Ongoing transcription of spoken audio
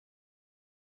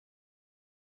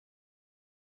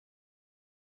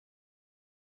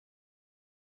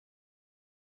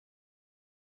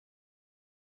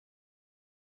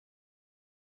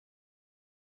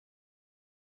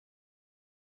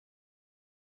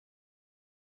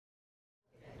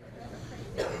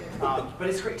But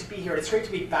it's great to be here. It's great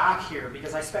to be back here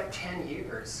because I spent 10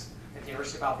 years at the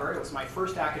University of Alberta. It was my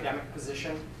first academic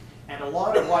position, and a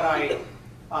lot of what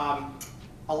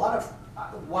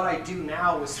I do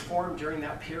now was formed during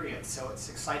that period. So it's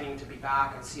exciting to be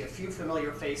back and see a few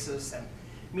familiar faces and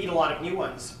meet a lot of new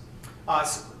ones.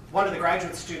 So one of the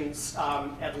graduate students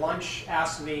at lunch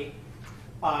asked me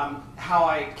how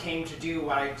I came to do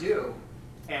what I do.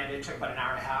 And it took about an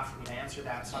hour and a half for me to answer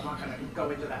that, so I'm not going to go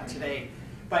into that today.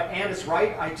 But Anne is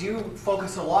right. I do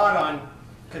focus a lot on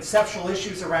conceptual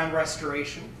issues around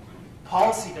restoration,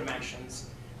 policy dimensions,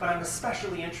 but I'm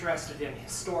especially interested in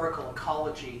historical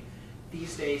ecology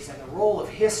these days and the role of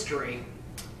history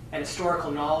and historical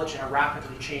knowledge in a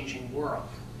rapidly changing world.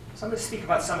 So I'm going to speak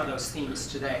about some of those themes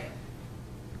today.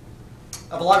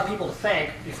 I have a lot of people to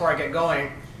thank before I get going.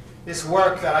 This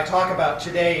work that I talk about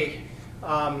today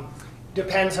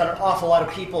depends on an awful lot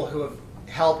of people who have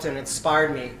helped and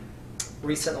inspired me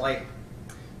recently.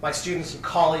 My students and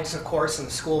colleagues, of course, in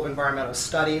the School of Environmental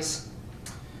Studies.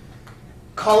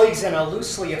 Colleagues in a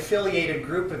loosely affiliated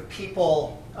group of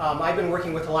people I've been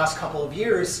working with the last couple of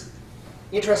years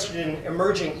interested in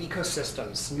emerging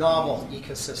ecosystems, novel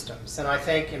ecosystems. And I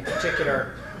thank in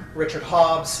particular Richard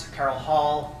Hobbs, Carol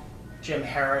Hall, Jim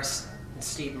Harris, and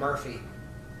Steve Murphy.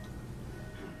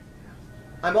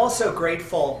 I'm also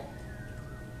grateful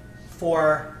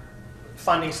for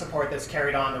funding support that's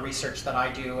carried on the research that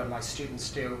I do and my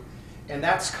students do. And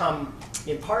that's come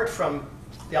in part from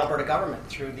the Alberta government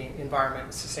through the Environment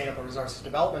and Sustainable Resources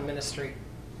Development Ministry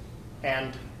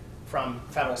and from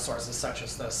federal sources such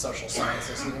as the Social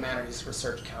Sciences and Humanities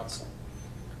Research Council.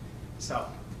 So,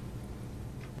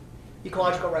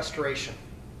 ecological restoration.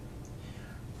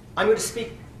 I'm going to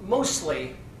speak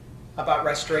mostly about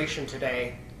restoration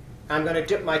today. I'm going to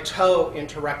dip my toe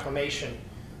into reclamation.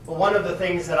 But one of the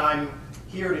things that I'm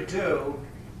here to do,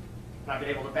 and I've been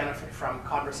able to benefit from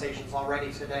conversations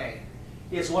already today,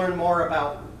 is learn more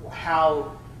about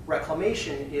how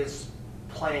reclamation is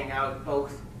playing out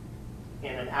both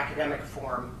in an academic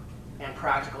form and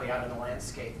practically out in the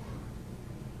landscape.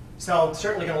 So I'm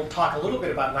certainly going to talk a little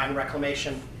bit about land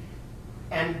reclamation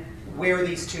and where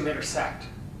these two intersect.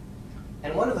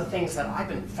 And one of the things that I've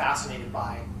been fascinated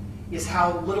by is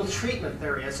how little treatment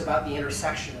there is about the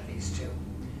intersection of these two.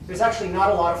 There's actually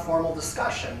not a lot of formal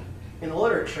discussion in the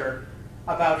literature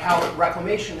about how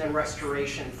reclamation and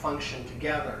restoration function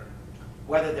together,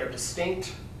 whether they're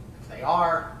distinct, if they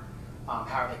are,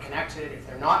 how are they connected, if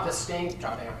they're not distinct,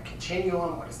 are they on a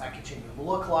continuum, what does that continuum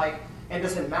look like, and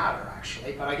does it matter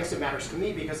actually, but I guess it matters to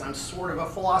me because I'm sort of a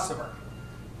philosopher,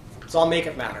 so I'll make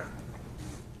it matter.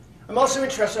 I'm also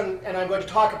interested in, and I'm going to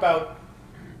talk about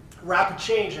rapid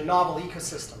change in novel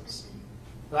ecosystems.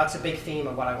 That's a big theme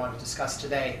of what I want to discuss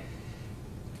today.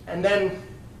 And then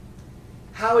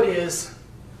how it is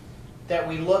that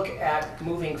we look at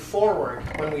moving forward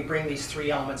when we bring these three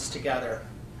elements together.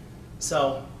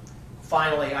 So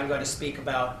finally, I'm going to speak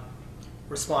about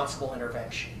responsible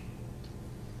intervention.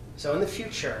 So in the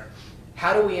future,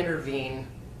 how do we intervene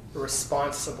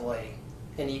responsibly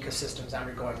in ecosystems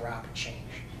undergoing rapid change?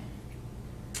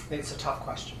 I think it's a tough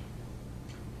question.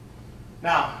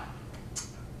 Now,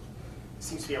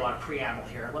 seems to be a lot of preamble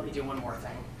here. Let me do one more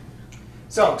thing.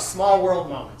 So, small world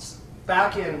moments.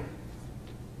 Back in,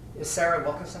 is Sarah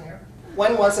Wilkinson here?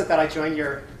 When was it that I joined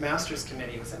your master's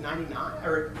committee? Was it 99,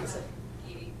 or was it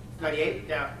 98?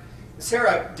 Yeah.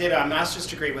 Sarah did a master's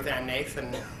degree with Ann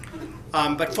Nathan,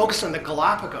 but focused on the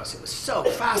Galapagos. It was so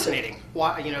fascinating.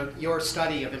 Your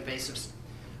study of invasive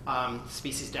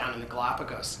species down in the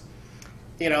Galapagos.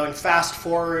 And fast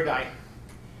forward, I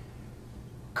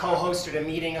co-hosted a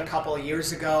meeting a couple of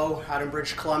years ago out in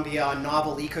British Columbia on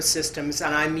novel ecosystems,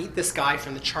 and I meet this guy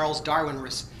from the Charles Darwin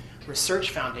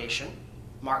Research Foundation,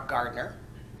 Mark Gardner,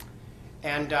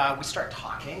 and we start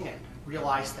talking and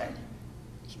realize that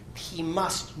he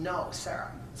must know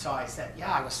Sarah. So I said,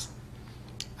 yeah,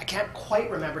 I can't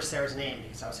quite remember Sarah's name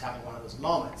because I was having one of those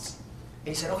moments. And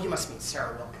he said, oh, you must mean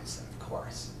Sarah Wilkinson, of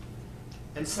course.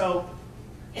 And so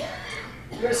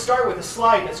I'm going to start with a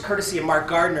slide that's courtesy of Mark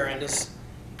Gardner and his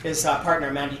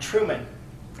partner, Mandy Truman,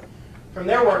 from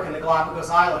their work in the Galapagos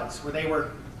Islands, where they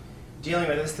were dealing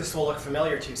with this. This will look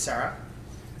familiar to you, Sarah.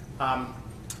 On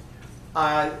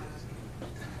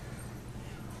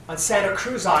Santa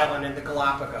Cruz Island in the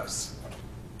Galapagos,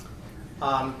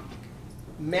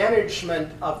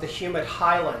 management of the humid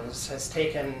highlands has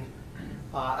taken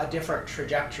a different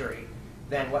trajectory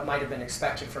than what might have been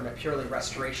expected from a purely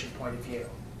restoration point of view.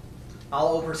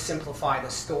 I'll oversimplify the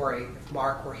story. If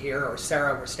Mark were here or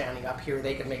Sarah were standing up here,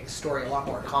 they could make the story a lot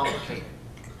more complicated.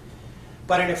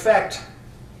 But in effect,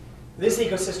 this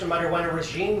ecosystem underwent a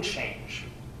regime change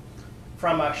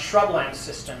from a shrubland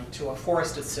system to a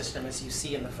forested system, as you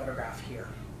see in the photograph here.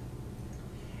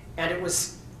 And it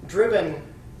was driven,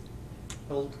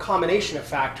 a combination of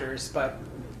factors, but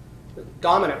the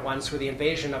dominant ones were the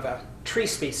invasion of a tree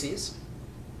species,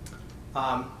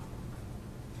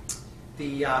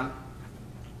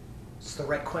 it's the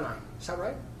red quinine, is that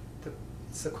right?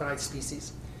 It's the quinine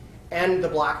species, and the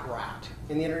black rat.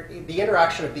 And the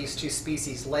interaction of these two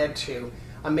species led to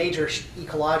a major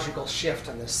ecological shift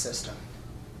in this system.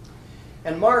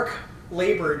 And Mark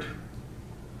labored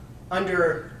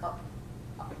under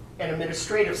an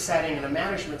administrative setting and a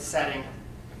management setting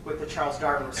with the Charles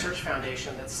Darwin Research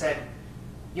Foundation that said,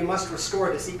 you must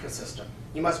restore this ecosystem.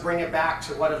 You must bring it back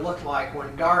to what it looked like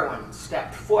when Darwin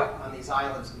stepped foot on these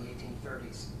islands in the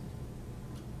 1830s.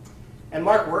 And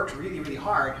Mark worked really, really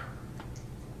hard,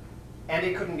 and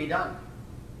it couldn't be done,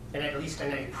 and at least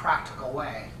in any practical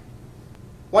way.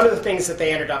 One of the things that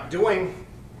they ended up doing,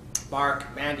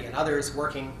 Mark, Mandy, and others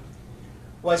working,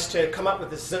 was to come up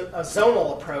with a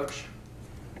zonal approach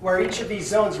where each of these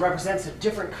zones represents a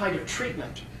different kind of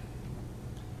treatment,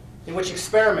 in which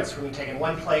experiments were being taken. In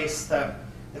one place, the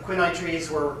quinine trees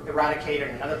were eradicated.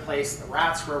 In another place, the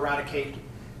rats were eradicated.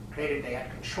 They had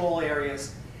control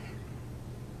areas.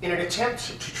 In an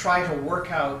attempt to try to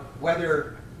work out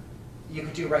whether you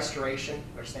could do restoration,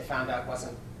 which they found out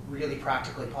wasn't really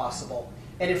practically possible.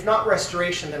 And if not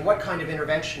restoration, then what kind of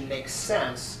intervention makes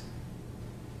sense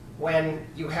when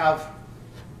you have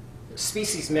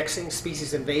species mixing,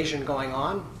 species invasion going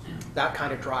on, that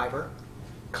kind of driver,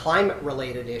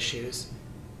 climate-related issues,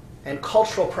 and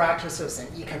cultural practices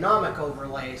and economic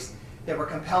overlays that were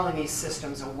compelling these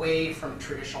systems away from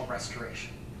traditional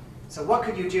restoration. So what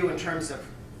could you do in terms of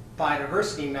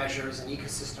biodiversity measures and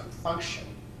ecosystem function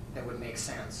that would make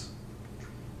sense?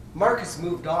 Mark has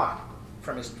moved on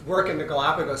from his work in the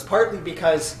Galapagos, partly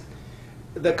because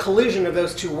the collision of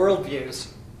those two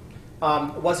worldviews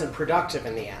wasn't productive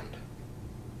in the end.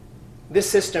 This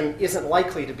system isn't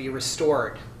likely to be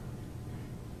restored.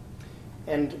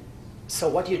 And so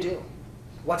what do you do?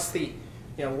 What's the,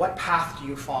 what path do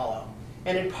you follow?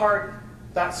 And in part,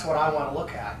 that's what I want to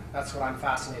look at. That's what I'm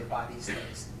fascinated by these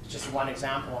days. It's just one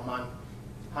example among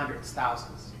hundreds,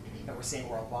 thousands that we're seeing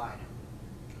worldwide.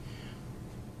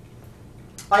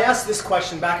 I asked this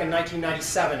question back in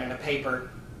 1997 in a paper,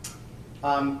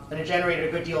 and it generated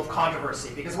a good deal of controversy,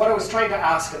 because what I was trying to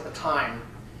ask at the time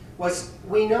was,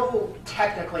 we know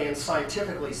technically and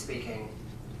scientifically speaking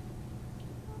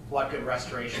what good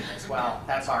restoration is. Well,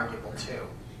 that's arguable too,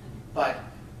 but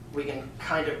we can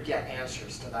kind of get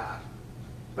answers to that.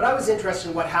 But I was interested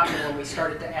in what happened when we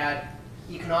started to add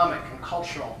economic and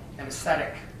cultural and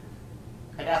aesthetic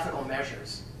and ethical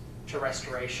measures to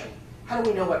restoration. How do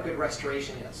we know what good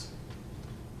restoration is?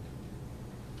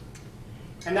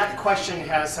 And that question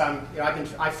has,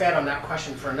 I fed on that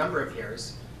question for a number of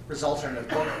years, resulted in a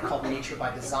book called Nature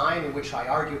by Design, in which I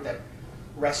argued that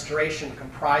restoration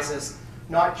comprises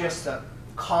not just the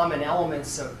common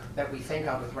elements that we think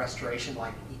of with restoration,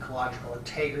 like ecological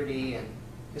integrity and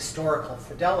historical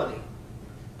fidelity,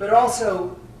 but it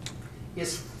also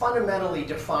is fundamentally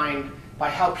defined by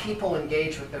how people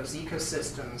engage with those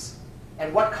ecosystems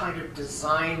and what kind of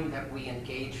design that we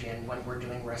engage in when we're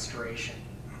doing restoration.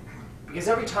 Because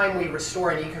every time we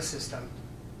restore an ecosystem,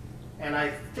 and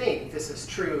I think this is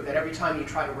true, that every time you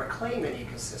try to reclaim an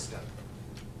ecosystem,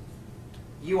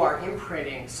 you are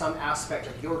imprinting some aspect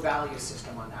of your value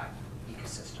system on that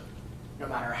ecosystem, no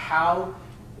matter how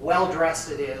well-dressed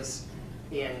it is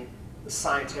in the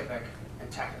scientific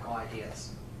and technical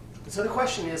ideas. And so the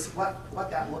question is what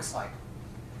that looks like.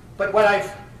 But what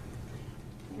I've,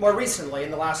 more recently, in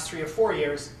the last 3 or 4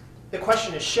 years, the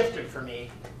question has shifted for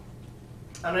me,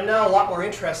 and I'm now a lot more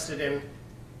interested in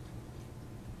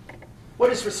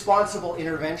what is responsible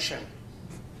intervention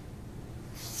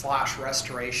 /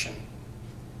 restoration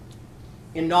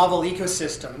in novel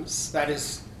ecosystems, that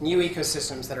is, new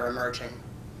ecosystems that are emerging,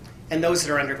 and those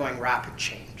that are undergoing rapid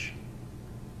change.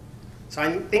 So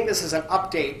I think this is an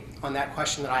update on that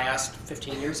question that I asked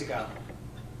 15 years ago,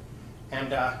 and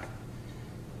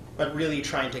but really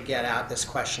trying to get at this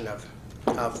question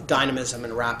of dynamism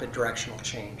and rapid directional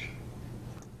change.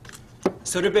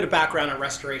 So a bit of background on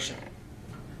restoration,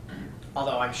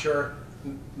 although I'm sure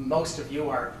most of you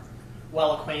are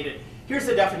well acquainted. Here's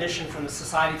the definition from the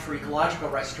Society for Ecological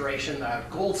Restoration, the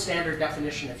gold standard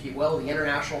definition, if you will. The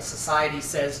International Society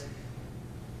says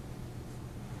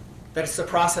that it's the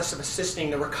process of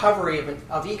assisting the recovery of an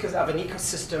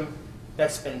ecosystem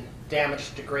that's been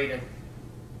damaged, degraded,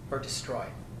 or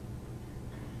destroyed.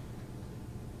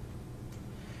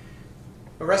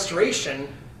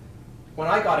 Restoration, when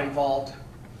I got involved,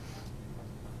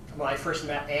 when I first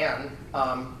met Anne,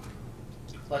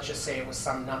 let's just say it was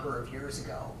some number of years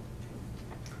ago,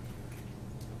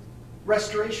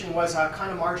 restoration was a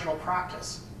kind of marginal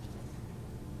practice.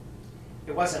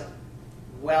 It wasn't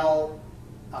well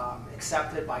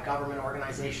accepted by government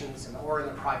organizations or in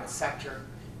the private sector.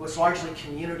 It was largely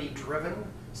community-driven,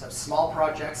 so small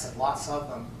projects and lots of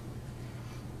them.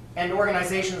 And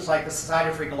organizations like the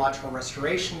Society for Ecological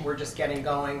Restoration were just getting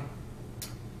going.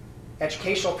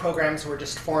 Educational programs were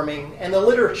just forming, and the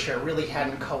literature really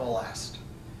hadn't coalesced.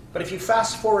 But if you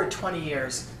fast forward 20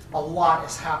 years, a lot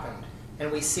has happened,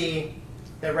 and we see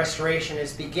that restoration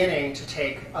is beginning to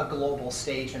take a global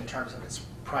stage in terms of its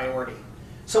priority.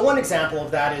 So one example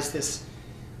of that is this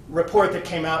report that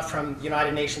came out from the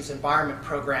United Nations Environment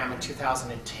Program in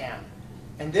 2010.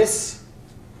 And this,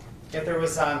 if there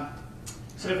was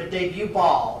sort of a debut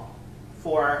ball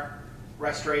for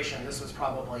restoration, this was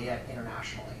probably it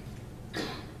internationally.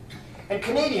 And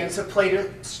Canadians have played a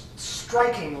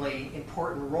strikingly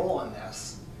important role in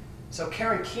this. So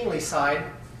Karen Keenlyside,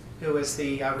 who is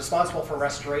the responsible for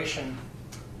restoration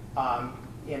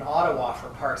in Ottawa for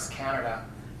Parks Canada,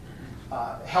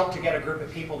 helped to get a group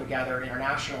of people together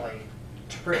internationally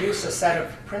to produce a set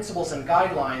of principles and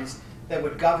guidelines that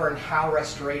would govern how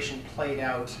restoration played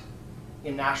out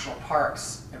in national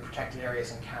parks and protected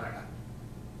areas in Canada.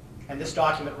 And this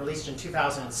document, released in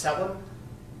 2007,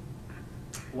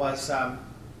 was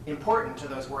important to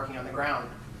those working on the ground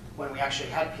when we actually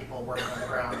had people working on the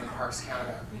ground in Parks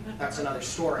Canada. That's another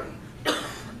story.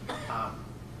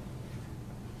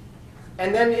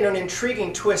 And then, in an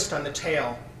intriguing twist on the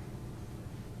tale,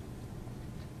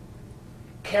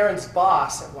 Karen's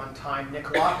boss at one time, Nick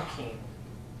Lopakine,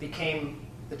 became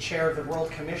the chair of the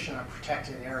World Commission on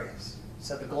Protected Areas,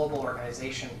 so the global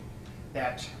organization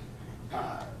that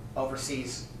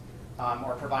oversees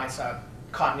or provides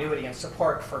continuity and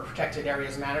support for protected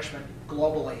areas management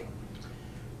globally.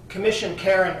 Commissioned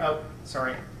Karen,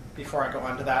 before I go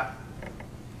on to that,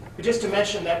 but just to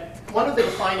mention that one of the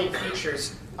defining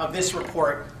features of this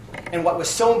report, and what was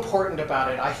so important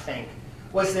about it, I think,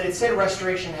 was that it said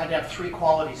restoration had to have three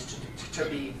qualities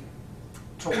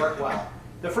to work well.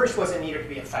 The first was it needed to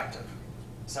be effective.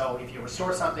 So if you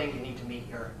restore something, you need to meet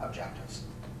your objectives.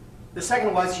 The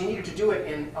second was you needed to do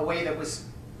it in a way that was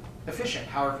efficient,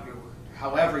 however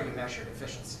you measured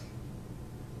efficiency.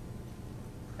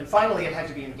 And finally, it had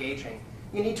to be engaging.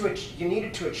 You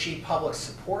needed to achieve public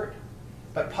support,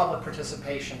 but public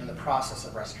participation in the process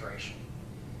of restoration.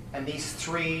 And these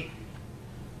three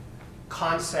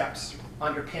concepts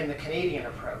underpin the Canadian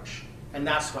approach, and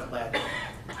that's what led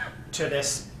to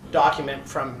this document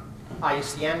from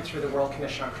IUCN through the World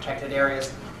Commission on Protected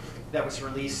Areas that was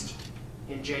released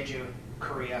in Jeju,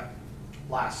 Korea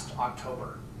last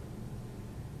October.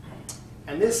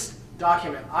 And this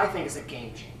document, I think, is a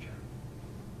game changer.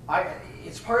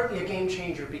 It's partly a game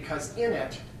changer because in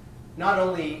it, not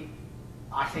only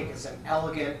I think is an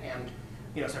elegant and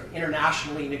sort of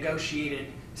internationally negotiated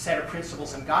set of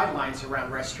principles and guidelines around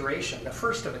restoration, the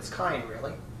first of its kind,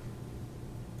 really,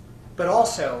 but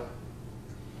also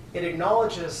it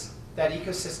acknowledges that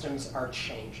ecosystems are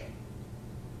changing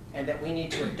and that we need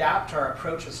to adapt our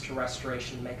approaches to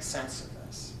restoration to make sense of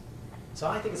this. So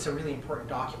I think it's a really important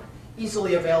document.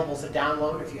 Easily available as a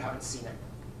download if you haven't seen it.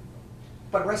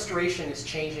 But restoration is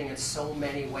changing in so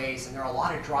many ways, and there are a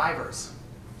lot of drivers.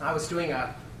 I was doing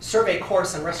a survey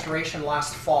course on restoration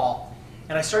last fall,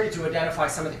 and I started to identify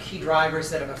some of the key drivers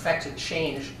that have affected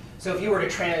change. So if you were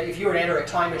to enter a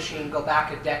time machine, go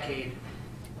back a decade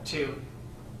to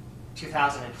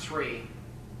 2003,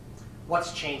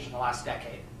 what's changed in the last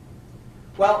decade?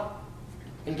 Well,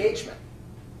 engagement.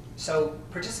 So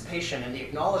participation and the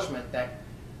acknowledgement that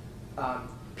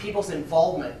people's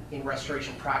involvement in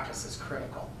restoration practice is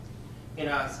critical. In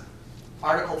an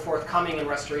article forthcoming in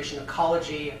Restoration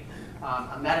Ecology,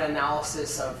 a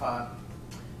meta-analysis of a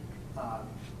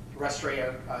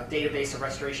database of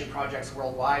restoration projects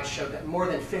worldwide showed that more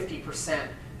than 50%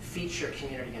 feature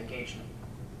community engagement.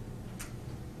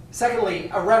 Secondly,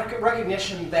 a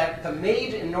recognition that the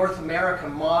made in North America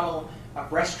model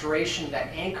of restoration that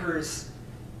anchors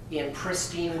in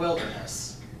pristine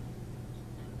wilderness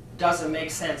doesn't make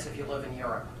sense if you live in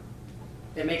Europe.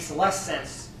 It makes less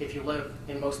sense if you live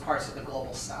in most parts of the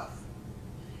global south.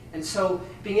 And so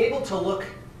being able to look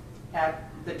at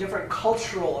the different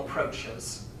cultural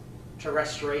approaches to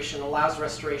restoration allows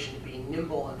restoration to be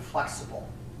nimble and flexible.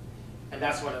 And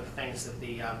that's one of the things that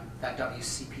that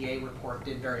WCPA report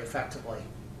did very effectively.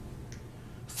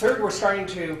 Third, we're starting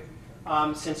to,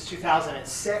 since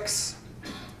 2006,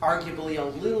 arguably a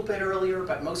little bit earlier,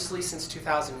 but mostly since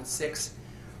 2006,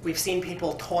 we've seen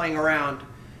people toying around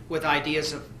with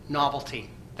ideas of novelty,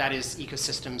 that is,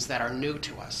 ecosystems that are new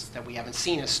to us, that we haven't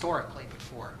seen historically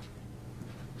before.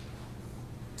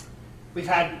 We've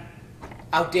had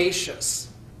audacious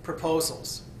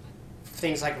proposals,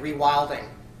 things like rewilding,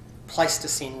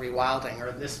 Pleistocene rewilding, or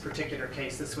in this particular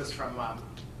case, this was from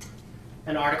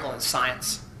an article in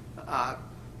Science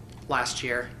last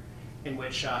year, in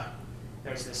which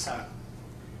there's this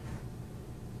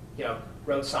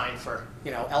road sign for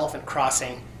elephant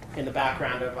crossing in the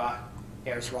background of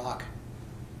Ayers Rock.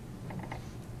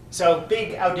 So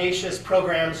big, audacious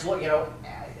programs,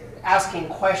 asking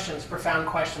questions, profound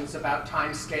questions about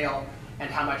time scale and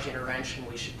how much intervention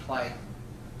we should play.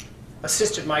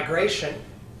 Assisted migration,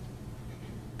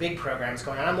 big programs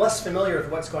going on. I'm less familiar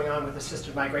with what's going on with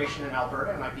assisted migration in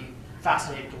Alberta. I might be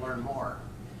fascinated to learn more.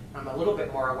 I'm a little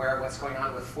bit more aware of what's going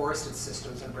on with forested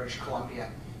systems in British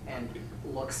Columbia, and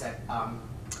looks at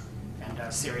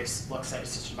serious looks at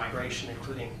assisted migration,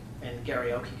 including in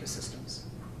Garry Oak ecosystems.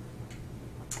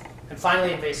 And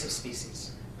finally, invasive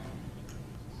species.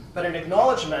 But an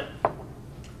acknowledgement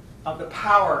of the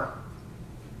power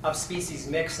of species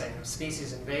mixing, of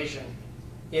species invasion,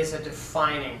 is a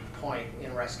defining point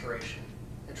in restoration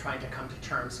and trying to come to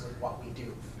terms with what we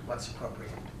do, what's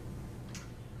appropriate.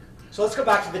 So let's go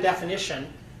back to the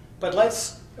definition, but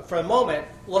let's, for a moment,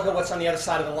 look at what's on the other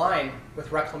side of the line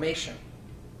with reclamation.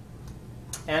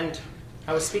 And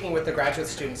I was speaking with the graduate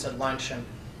students at lunch, and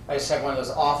I just had one of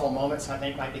those awful moments I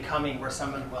think might be coming where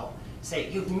someone will say,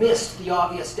 "You've missed the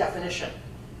obvious definition."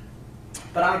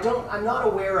 But I'm not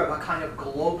aware of a kind of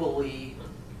globally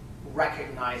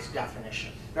recognized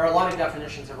definition. There are a lot of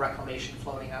definitions of reclamation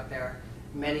floating out there.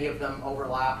 Many of them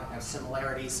overlap and have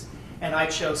similarities. And I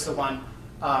chose the one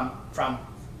from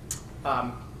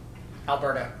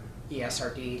Alberta,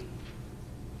 ESRD.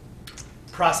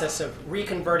 Process of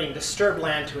reconverting disturbed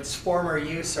land to its former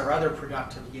use or other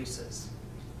productive uses.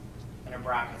 And in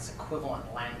brackets,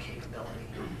 equivalent land capability,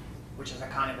 which is a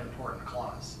kind of important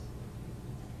clause.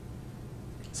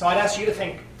 So I'd ask you to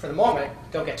think for the moment,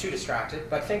 don't get too distracted,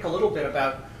 but think a little bit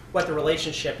about what the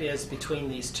relationship is between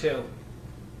these two.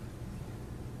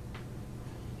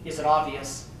 Is it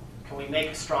obvious? Can we make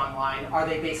a strong line? Are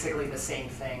they basically the same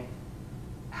thing?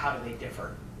 How do they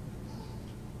differ?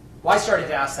 Well, I started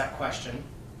to ask that question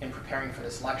in preparing for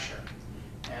this lecture.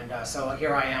 And so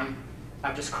here I am.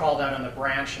 I've just crawled out on the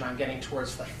branch, and I'm getting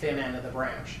towards the thin end of the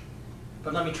branch.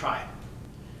 But let me try it.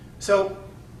 So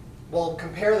we'll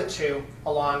compare the two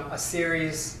along a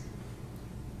series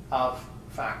of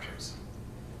factors.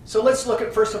 So let's look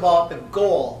at, first of all, the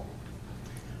goal.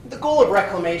 The goal of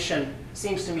reclamation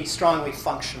seems to me strongly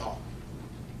functional.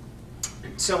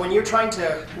 So when you're trying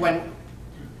to,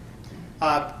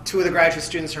 two of the graduate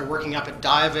students are working up at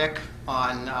Diavik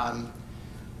on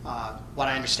what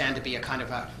I understand to be a kind of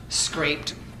a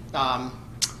scraped, now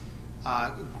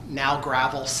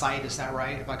gravel site. Is that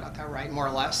right? Have I got that right? More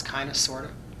or less, kind of, sort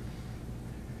of.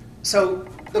 So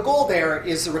the goal there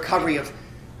is the recovery of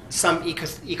some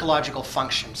ecological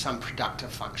function, some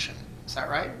productive function. Is that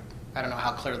right? I don't know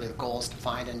how clearly the goal is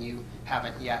defined, and you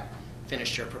haven't yet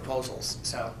finished your proposals.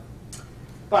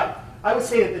 But I would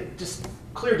say that the just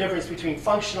clear difference between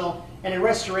functional and in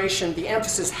restoration, the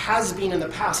emphasis has been in the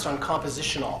past on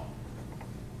compositional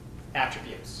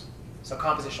attributes. So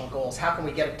compositional goals. How can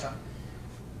we get it to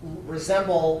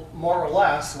resemble more or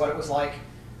less what it was like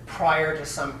prior to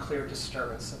some clear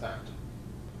disturbance event?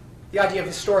 The idea of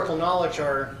historical knowledge,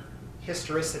 or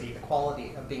historicity, the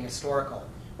quality of being historical.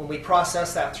 When we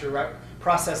process that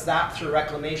through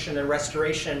reclamation and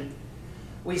restoration,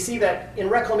 we see that in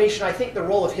reclamation, I think the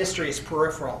role of history is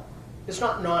peripheral. It's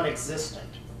not non-existent.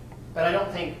 But I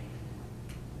don't think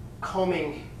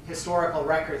combing historical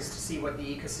records to see what the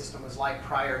ecosystem was like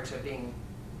prior to being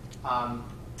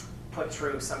put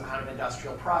through some kind of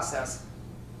industrial process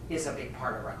is a big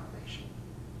part of reclamation.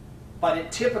 But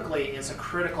it typically is a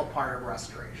critical part of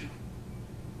restoration.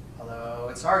 Although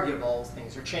it's arguable,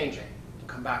 things are changing. We'll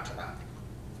come back to that.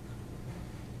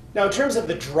 Now, in terms of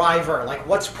the driver, like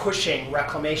what's pushing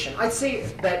reclamation, I'd say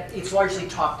that it's largely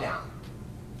top-down.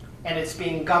 And it's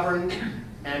being governed,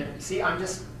 and see,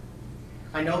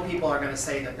 I know people are going to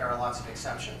say that there are lots of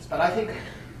exceptions, but I think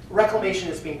reclamation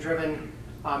is being driven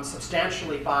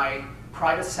substantially by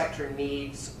private sector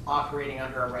needs operating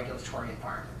under a regulatory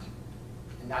environment.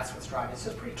 And that's what's driving it.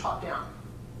 So it's pretty top-down.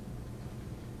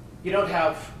 You don't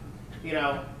have,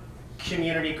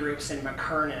 community groups in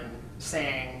McKernan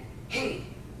saying, hey,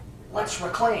 let's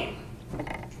reclaim,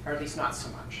 or at least not so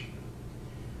much.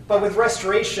 But with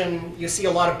restoration, you see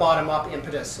a lot of bottom-up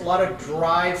impetus. A lot of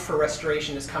drive for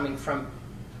restoration is coming from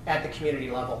at the community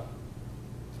level.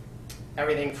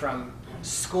 Everything from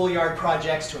schoolyard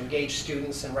projects to engage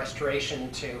students in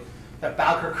restoration, to the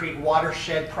Bowker Creek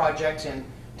Watershed Project in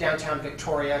downtown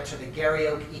Victoria, to the Garry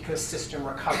Oak ecosystem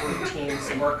recovery teams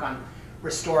and work on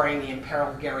restoring the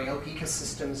imperiled Garry Oak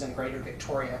ecosystems in Greater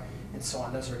Victoria, and so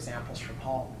on. Those are examples from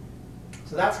home.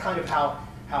 So that's kind of how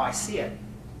I see it.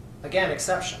 Again,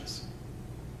 exceptions.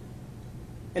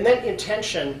 And then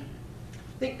intention.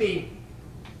 I think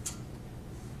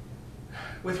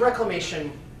with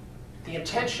reclamation, the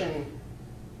intention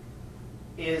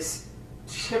is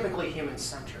typically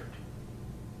human-centered.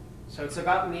 So it's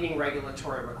about meeting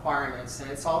regulatory requirements,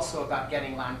 and it's also about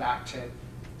getting land back to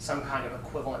some kind of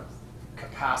equivalent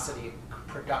capacity,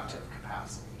 productive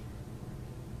capacity.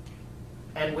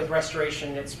 And with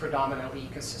restoration, it's predominantly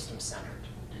ecosystem-centered.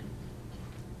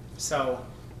 So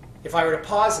if I were to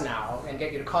pause now and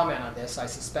get you to comment on this, I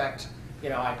suspect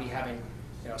I'd be having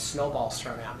snowballs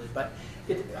thrown at me. But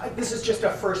this is just a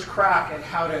first crack at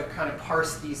how to kind of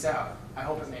parse these out. I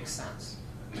hope it makes sense.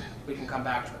 We can come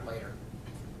back to it later.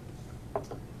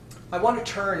 I want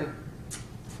to turn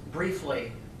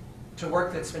briefly to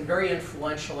work that's been very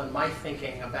influential in my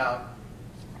thinking about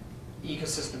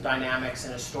ecosystem dynamics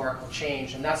and historical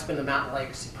change, and that's been the Mountain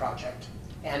Legacy Project.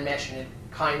 Anne mentioned it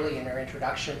kindly in her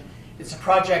introduction. It's a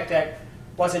project that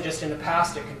wasn't just in the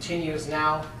past, it continues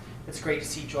now. It's great to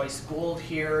see Joyce Gould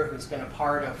here, who's been a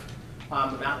part of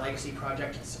the Mountain Legacy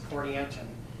Project and supporting it.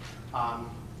 And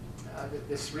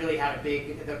this really had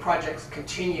the project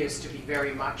continues to be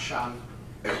very much an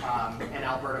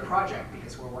Alberta project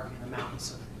because we're working in the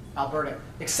mountains of Alberta,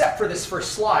 except for this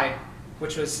first slide,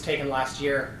 which was taken last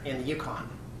year in the Yukon.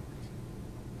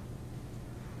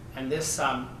 And this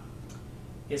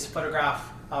is a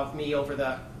photograph of me over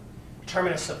the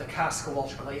terminus of the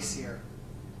Kaskawulch Glacier,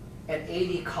 an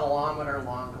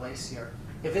 80-kilometer-long glacier.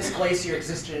 If this glacier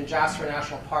existed in Jasper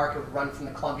National Park, it would run from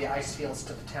the Columbia ice fields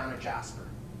to the town of Jasper.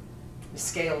 The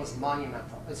scale is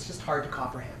monumental. It's just hard to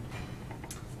comprehend.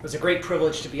 It was a great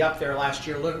privilege to be up there last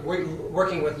year,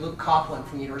 working with Luke Copland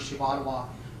from the University of Ottawa,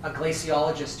 a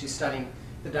glaciologist who's studying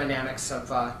the dynamics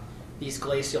of these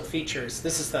glacial features.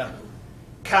 This is the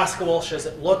Kaskawulch as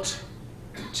it looked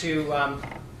to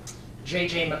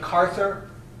J.J. MacArthur,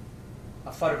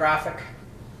 a photographic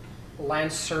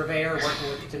land surveyor working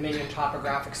with the Dominion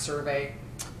Topographic Survey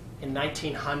in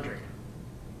 1900.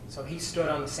 So he stood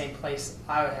on the same place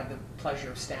I had the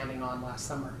pleasure of standing on last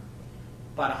summer,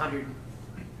 about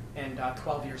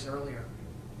 112 years earlier.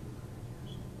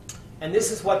 And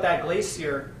this is what that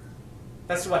glacier,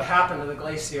 that's what happened to the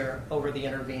glacier over the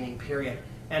intervening period.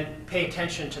 And pay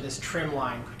attention to this trim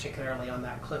line, particularly on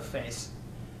that cliff face.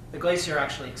 The glacier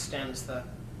actually extends, the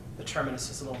terminus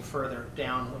is a little further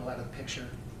down, a little out of the picture.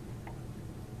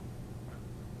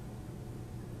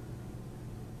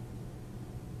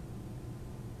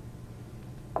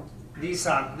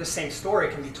 This same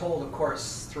story can be told, of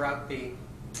course, throughout the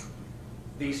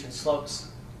eastern slopes,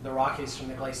 the Rockies from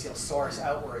the glacial source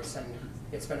outwards, and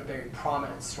it's been a very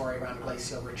prominent story around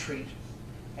glacial retreat.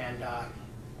 And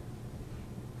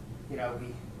we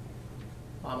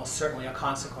almost certainly a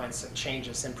consequence of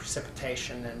changes in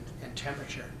precipitation and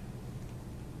temperature.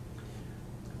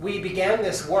 We began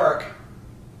this work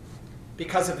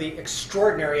because of the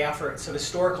extraordinary efforts of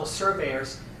historical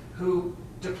surveyors who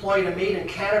deployed a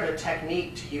made-in-Canada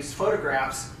technique to use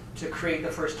photographs to create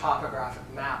the first topographic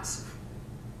maps of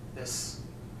this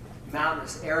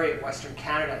mountainous area of Western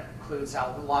Canada. It includes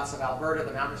lots of Alberta,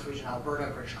 the mountainous region of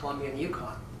Alberta, British Columbia, and the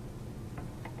Yukon.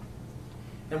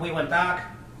 And we went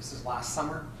back, this is last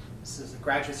summer, this is a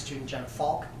graduate student, Jenna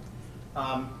Falk,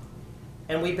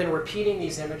 and we've been repeating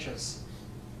these images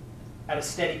at a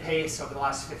steady pace over the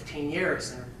last 15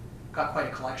 years, and got quite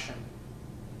a collection.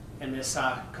 And this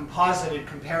composited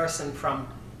comparison from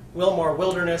Wilmore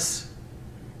Wilderness,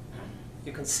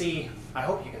 you can see, I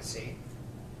hope you can see,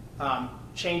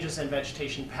 changes in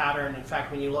vegetation pattern. In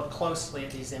fact, when you look closely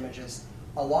at these images,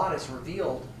 a lot is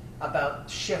revealed about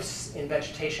shifts in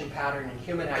vegetation pattern and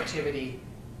human activity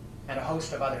and a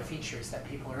host of other features that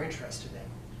people are interested in.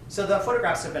 So the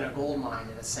photographs have been a gold mine,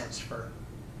 in a sense, for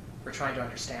trying to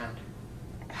understand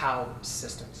how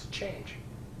systems change.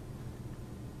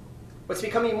 What's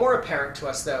becoming more apparent to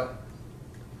us, though,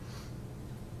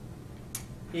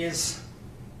 is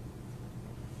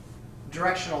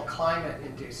directional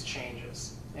climate-induced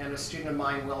changes. And a student of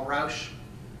mine, Will Rausch,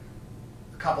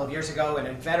 a couple of years ago, an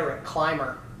inveterate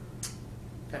climber,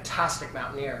 fantastic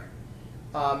mountaineer,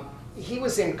 he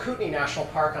was in Kootenay National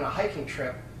Park on a hiking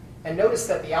trip and noticed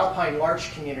that the alpine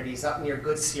larch communities up near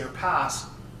Goodseer Pass,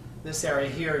 this area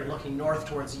here looking north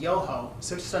towards Yoho,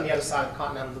 so just on the other side of the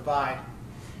Continental Divide,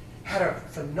 had a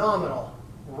phenomenal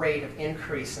rate of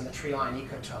increase in the treeline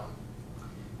ecotone.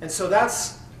 And so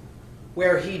that's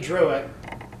where he drew it,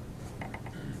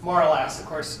 more or less. Of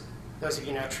course, those of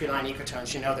you who know treeline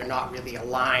ecotones, you know they're not really a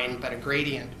line, but a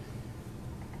gradient.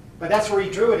 But that's where he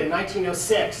drew it in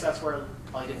 1906. That's where,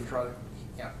 well, he didn't draw it.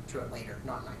 Yeah, drew it later,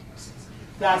 not in 1906.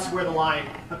 That's where the line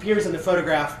appears in the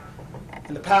photograph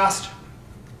in the past.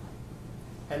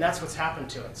 And that's what's happened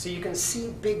to it. So you can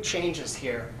see big changes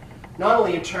here, not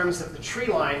only in terms of the tree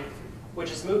line, which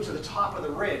has moved to the top of the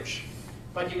ridge,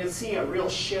 but you can see a real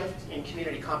shift in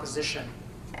community composition,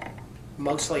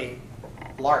 mostly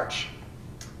large,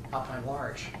 alpine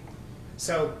large.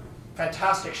 So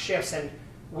fantastic shifts, and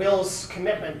Will's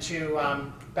commitment to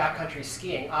backcountry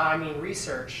skiing,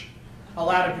 research,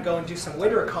 allowed him to go and do some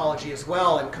winter ecology as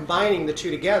well, and combining the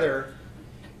two together,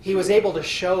 he was able to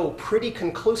show pretty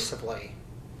conclusively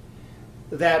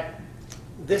that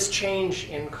this change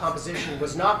in composition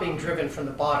was not being driven from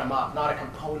the bottom up, not a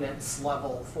components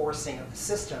level forcing of the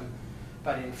system,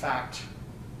 but in fact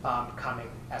coming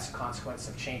as a consequence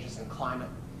of changes in climate.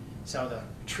 So the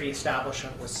tree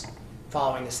establishment was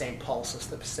following the same pulse as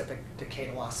the Pacific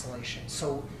Decadal Oscillation.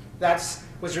 So that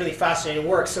was really fascinating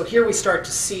work. So here we start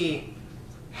to see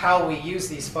how we use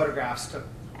these photographs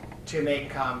to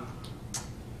make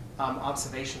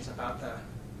observations about the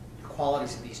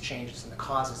qualities of these changes and the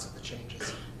causes of the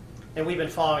changes. And we've been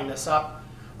following this up.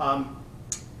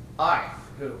 I,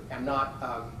 who am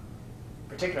not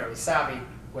particularly savvy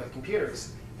with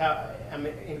computers, am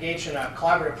engaged in a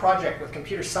collaborative project with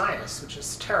computer scientists, which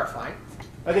is terrifying.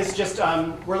 But it's just,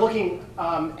 we're looking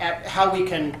at how we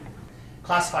can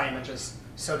classify images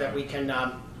so that we can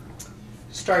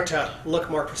start to look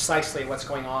more precisely at what's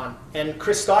going on. And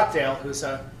Chris Stockdale, who's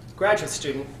a graduate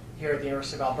student here at the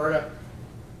University of Alberta,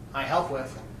 I help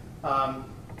with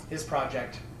his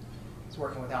project. He's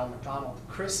working with Alan MacDonald.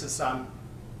 Chris is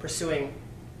pursuing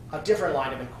a different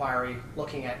line of inquiry,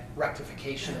 looking at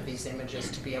rectification of these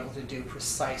images to be able to do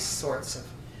precise sorts of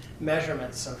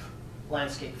measurements of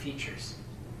landscape features.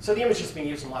 So the image is being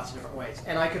used in lots of different ways.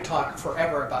 And I could talk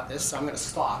forever about this, so I'm going to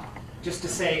stop just to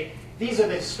say these are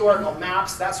the historical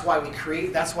maps. That's why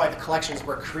that's why the collections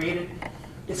were created.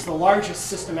 It's the largest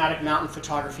systematic mountain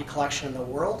photography collection in the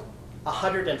world.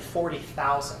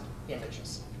 140,000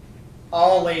 images,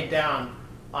 all laid down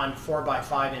on 4 by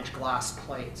 5 inch glass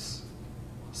plates.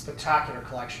 Spectacular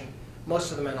collection.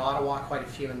 Most of them in Ottawa, quite a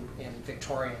few in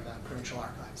Victoria in the provincial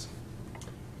archives.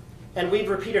 And we've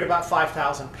repeated about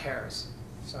 5,000 pairs.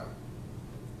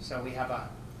 So we have a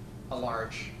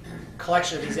large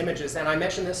collection of these images. And I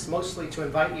mention this mostly to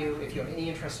invite you, if you have any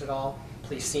interest at all,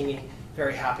 please see me.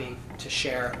 Very happy to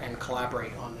share and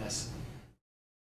collaborate on this.